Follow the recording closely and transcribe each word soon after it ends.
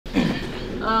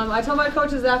I told my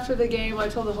coaches after the game, I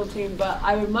told the whole team, but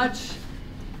I would much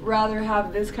rather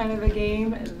have this kind of a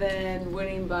game than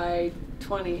winning by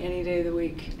 20 any day of the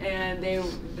week. And they,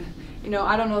 you know,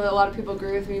 I don't know that a lot of people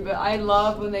agree with me, but I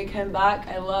love when they come back.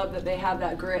 I love that they have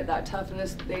that grit, that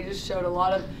toughness. They just showed a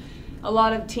lot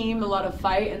of team, a lot of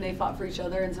fight, and they fought for each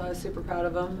other, and so I was super proud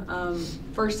of them.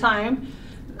 First time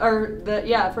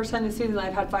this season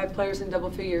I've had 5 players in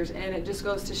double figures, and it just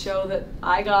goes to show that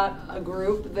I got a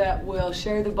group that will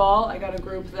share the ball. I got a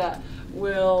group that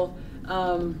will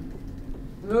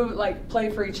play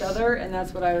for each other, and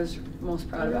that's what I was most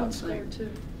proud about tonight.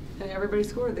 Too. And everybody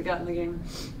scored that got in the game.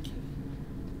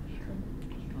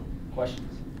 Questions?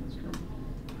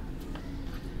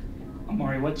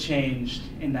 Amari, what changed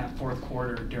in that fourth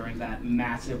quarter during that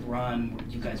massive run where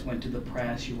you guys went to the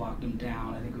press, you locked them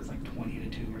down? I think it was like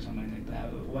 20-2 or something like that.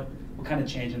 What kind of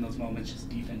changed in those moments, just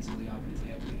defensively,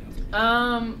 offensively?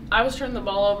 I was turning the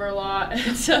ball over a lot,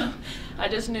 and so I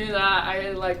just knew that I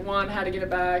had to get it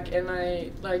back, and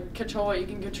I control what you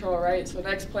can control, right? So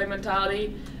next play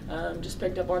mentality, just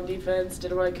picked up on defense,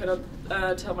 did what I could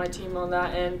to help my team on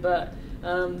that end, but.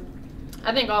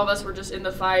 I think all of us were just in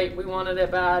the fight. We wanted it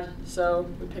bad, so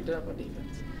we picked it up on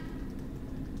defense.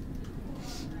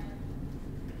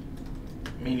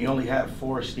 I mean, you only had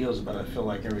 4 steals, but I feel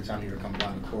like every time you were coming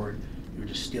down the court, you were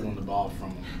just stealing the ball from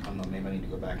them. I don't know, maybe I need to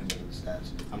go back and look at the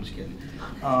stats. I'm just kidding.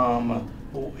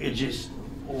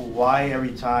 Why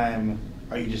every time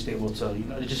are you just able to,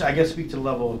 I guess speak to the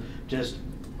level, just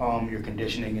your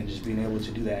conditioning and just being able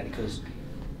to do that? Because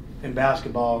in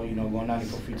basketball, going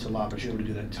 94 feet's a lot, but you're able to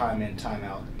do that time in, time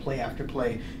out, play after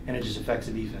play, and it just affects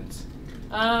the defense.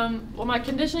 Well, my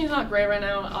conditioning's not great right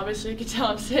now. Obviously, you can tell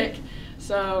I'm sick.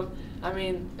 So, I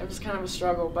mean, it was kind of a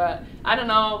struggle. But I don't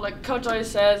know, like Coach always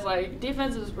says,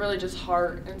 defense is really just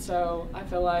heart. And so I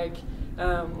feel like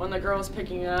when the girl was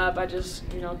picking up, I just,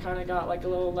 kind of got a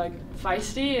little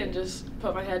feisty and just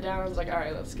put my head down. I was like, all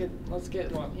right, let's get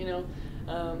one,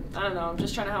 I don't know. I'm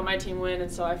just trying to help my team win,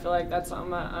 and so I feel like that's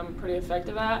something I'm pretty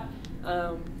effective at.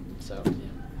 Yeah.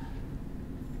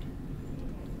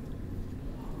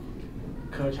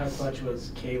 Coach, how clutch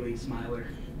was Kaylee Smiler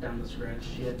down the stretch?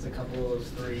 She hits a couple of those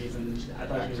threes, and I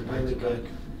thought she was really good,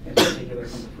 in particular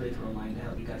from the free throw line, to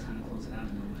help you guys kind of close it out.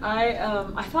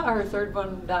 I thought her third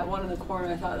one, that one in the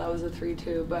corner, I thought that was a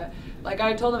 3-2. But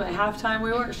I told them at halftime,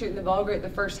 we weren't shooting the ball great the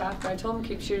first half, but I told them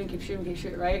keep shooting,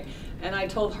 right? And I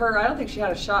told her, I don't think she had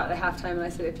a shot at halftime, and I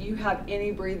said, if you have any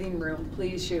breathing room,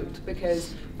 please shoot.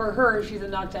 Because for her, she's a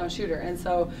knockdown shooter. And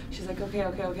so she's like,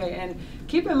 okay. And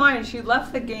keep in mind, she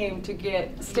left the game to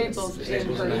get staples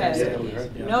in her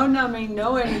head. No numbing,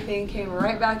 no anything, came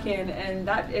right back in. And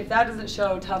if that doesn't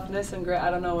show toughness and grit,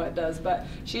 I don't know what does. But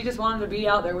she just wanted to be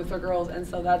out there with her girls, and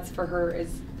so that's for her. It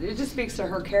just speaks to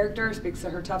her character, speaks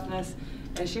to her toughness.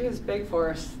 And she was big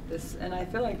for us. And I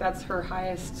feel like that's her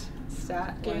highest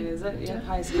stat line, is it? Yeah,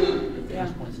 highest game.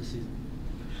 Yeah. Points this season.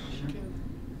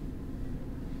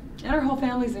 And her whole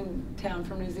family's in town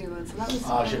from New Zealand, so that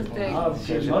was big.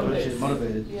 She was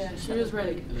motivated. Yeah, she was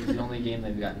ready. It was the only game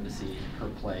they've gotten to see her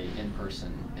play in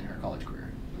person in her college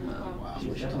career. Wow. She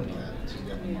was definitely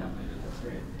Yeah. That's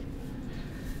great.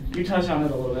 You touched on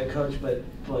it a little bit, Coach, but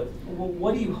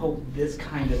what do you hope this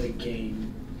kind of a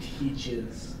game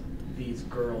teaches these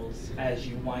girls as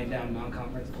you wind down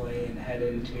non-conference play and head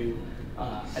into,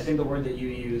 I think the word that you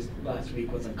used last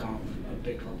week was a gauntlet of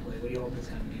Big 12 play. What do you hope this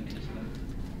kind of game teaches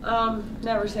them?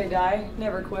 Never say die,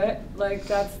 never quit.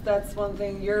 That's one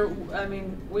thing.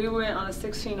 We went on a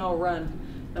 16-0 run,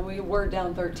 and we were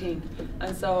down 13.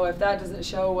 And so if that doesn't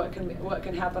show what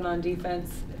can happen on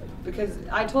defense, because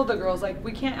I told the girls,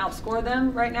 we can't outscore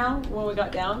them right now when we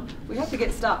got down. We have to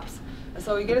get stops. And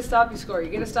so you get a stop, you score. You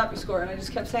get a stop, you score. And I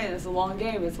just kept saying, it's a long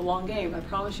game. It's a long game. I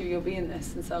promise you'll be in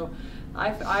this. And so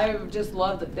I just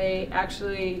love that they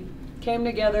actually came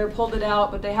together, pulled it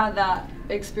out, but they had that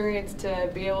experience to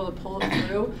be able to pull it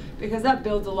through, because that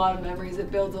builds a lot of memories.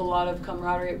 It builds a lot of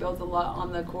camaraderie. It builds a lot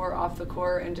on the court, off the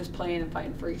court, and just playing and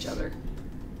fighting for each other.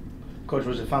 Coach,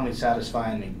 was it finally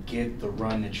satisfying to get the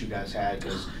run that you guys had?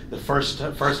 Because the first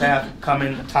half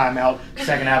coming, timeout,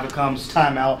 second half it comes,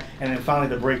 timeout, and then finally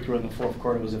the breakthrough in the fourth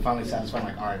quarter. Was it finally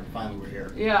satisfying, all right, finally we're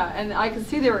here? Yeah, and I could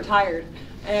see they were tired.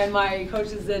 And my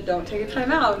coaches said, don't take a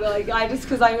timeout.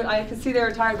 Because I could see they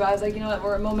were tired, but I was like, you know what,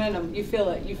 we're at momentum. You feel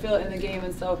it in the game.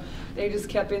 And so they just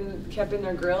kept in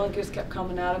their grill and just kept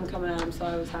coming at them. So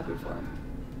I was happy for them.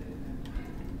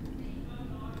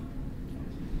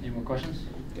 Any more questions?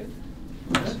 Good.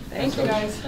 Thank you, guys.